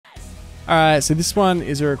Alright, so this one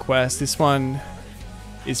is a request. This one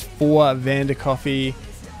is for Vander Coffee.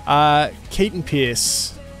 Keaton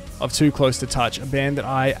Pierce of Too Close to Touch, a band that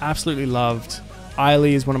I absolutely loved.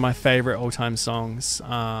 Eiley is one of my favorite all-time songs.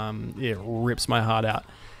 It rips my heart out.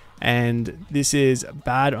 And this is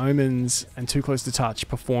Bad Omens and Too Close to Touch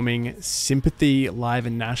performing Sympathy live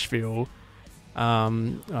in Nashville.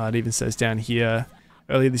 It even says down here,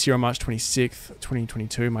 earlier this year on March 26th,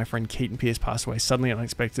 2022, my friend Keaton Pierce passed away suddenly and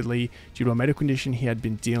unexpectedly due to a medical condition he had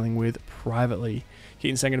been dealing with privately.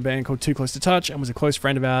 Keaton sang in a band called Too Close to Touch and was a close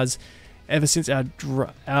friend of ours ever since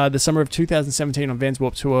the summer of 2017 on Vans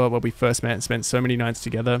Warped Tour, where we first met and spent so many nights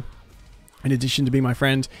together. In addition to being my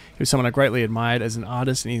friend, he was someone I greatly admired as an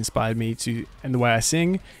artist, and he inspired me to, and the way I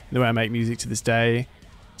sing, and the way I make music to this day.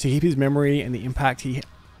 To keep his memory and the impact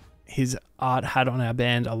his art had on our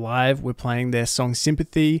band alive, we're playing their song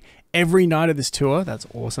Sympathy every night of this tour. That's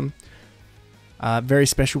awesome. Very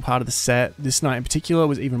special part of the set. This night in particular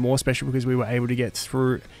was even more special because we were able to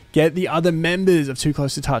get the other members of Too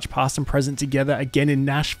Close to Touch, past and present, together again in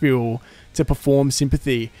Nashville to perform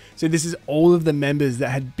Sympathy. So this is all of the members that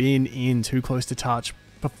had been in Too Close to Touch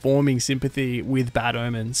performing Sympathy with Bad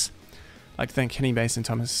Omens. I'd like to thank Kenny Bass and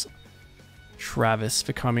Thomas Travis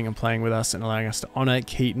for coming and playing with us and allowing us to honor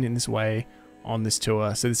Keaton in this way on this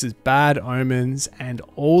tour. So this is Bad Omens and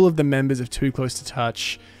all of the members of Too Close to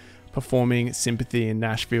Touch performing Sympathy in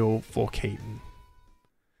Nashville for Keaton.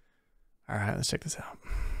 Alright, let's check this out.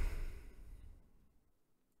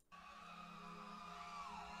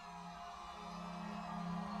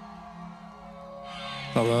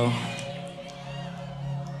 Hello.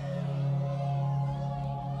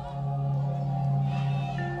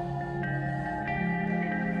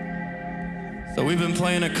 So we've been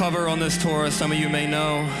playing a cover on this tour, as some of you may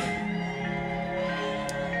know.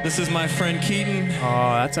 This is my friend Keaton.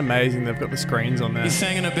 Oh, that's amazing. They've got the screens on there. He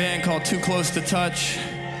sang in a band called Too Close to Touch.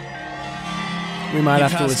 We might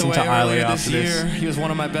have to listen to Eiley after this. He was one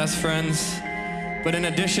of my best friends. But in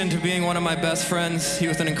addition to being one of my best friends, he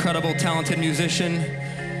was an incredible, talented musician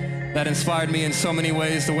that inspired me in so many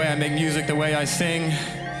ways, the way I make music, the way I sing.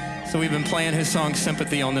 So we've been playing his song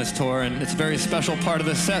Sympathy on this tour, and it's a very special part of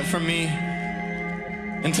the set for me.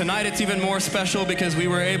 And tonight it's even more special because we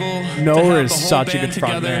were able to have Noah is the whole such a band good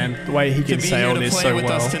front together man. The way he can say all this so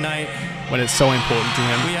well when it's so important to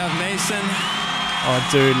him. We have Mason. Oh,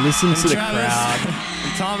 dude, listen to the Travis, crowd.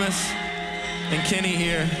 and Thomas and Kenny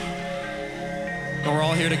here. And we're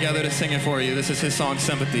all here together to sing it for you. This is his song,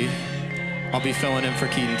 Sympathy. I'll be filling in for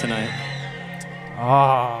Keaton tonight.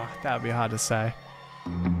 Oh, that would be hard to say.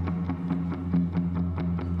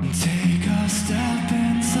 Take a step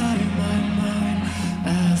inside my mind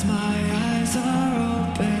as my eyes are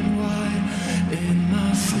open wide. In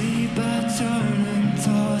my sleep I turn and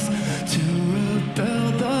toss to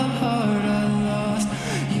rebuild the heart I lost.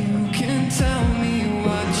 You can tell me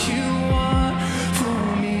what you want for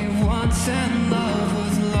me once and love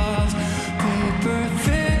was lost. Paper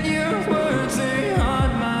thin, your words they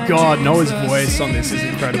haunt my God, Noah's voice on this is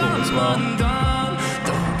incredible as well.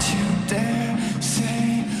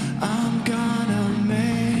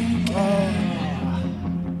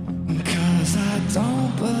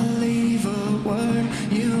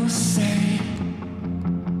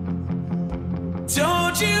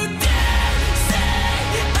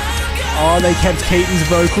 Oh, they kept Keaton's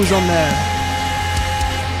vocals on there.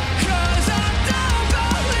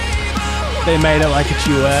 They made it like a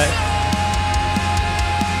duet.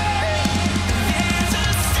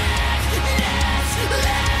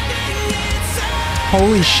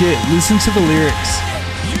 Holy shit, listen to the lyrics.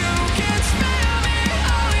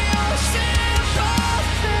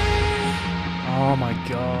 Oh my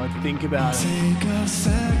god, think about it. Take a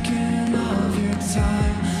second of your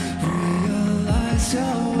time, realize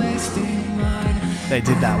you're wasting mine. They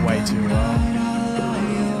did that way too well.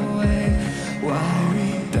 Why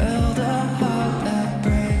rebuild a heart that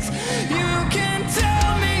breaks? You can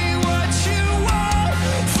tell me what you want.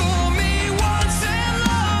 Fool me once and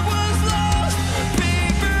love was lost.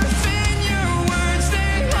 Paper thin, your words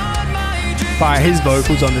they haunt my dreams. But his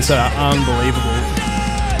vocals on this are unbelievable.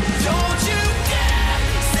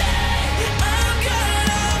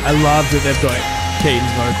 I love that they've got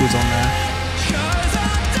Keaton's vocals on there.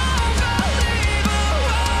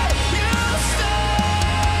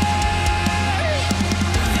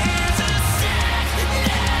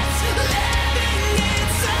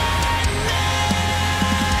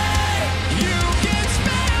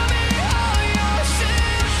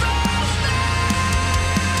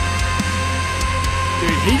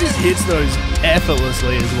 Dude, he just hits those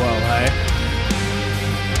effortlessly as well, hey?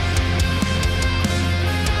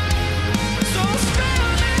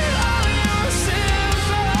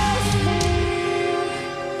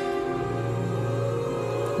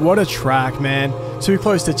 What a track, man. Too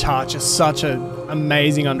Close to Touch is such an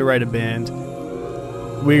amazing, underrated band.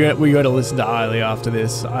 We got to listen to Eiley after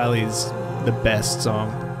this. Eiley's the best song.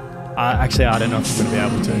 Actually, I don't know if I'm going to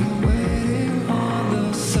be able to.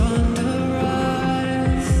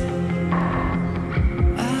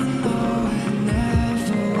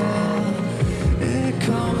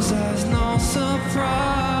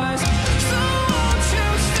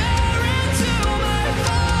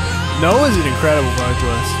 Noah's an incredible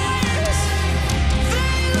vocalist.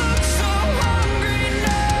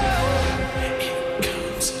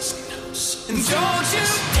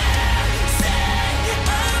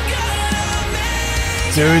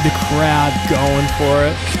 Dude, the crowd going for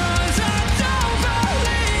it.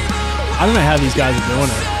 I don't know how these guys are doing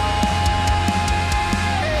it.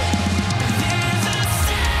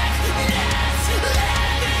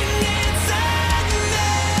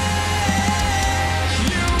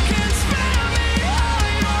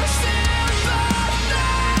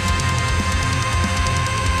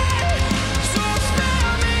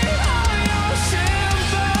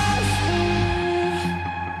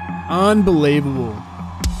 Unbelievable.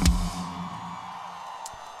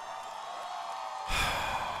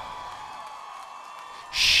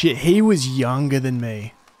 Shit, he was younger than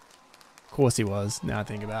me. Of course he was, now I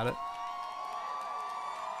think about it.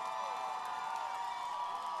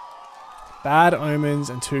 Bad Omens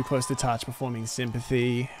and Too Close to Touch performing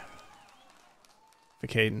Sympathy for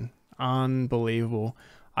KEATON. Unbelievable.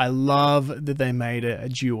 I love that they made it a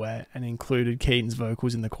duet and included KEATON's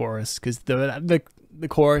vocals in the chorus, because the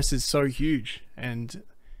chorus is so huge, and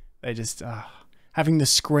they just having the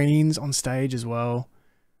screens on stage as well.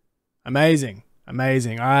 Amazing.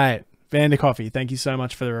 Amazing. All right, Vandercoffee, thank you so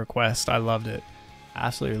much for the request. I loved it.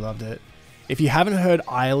 Absolutely loved it. If you haven't heard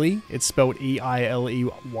Eiley, it's spelled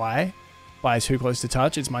E-I-L-E-Y, by Too Close to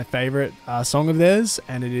Touch. It's my favorite song of theirs,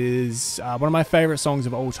 and it is one of my favorite songs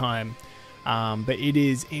of all time. But it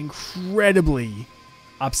is incredibly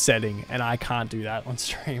upsetting, and I can't do that on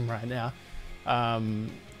stream right now. All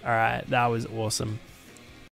right, that was awesome.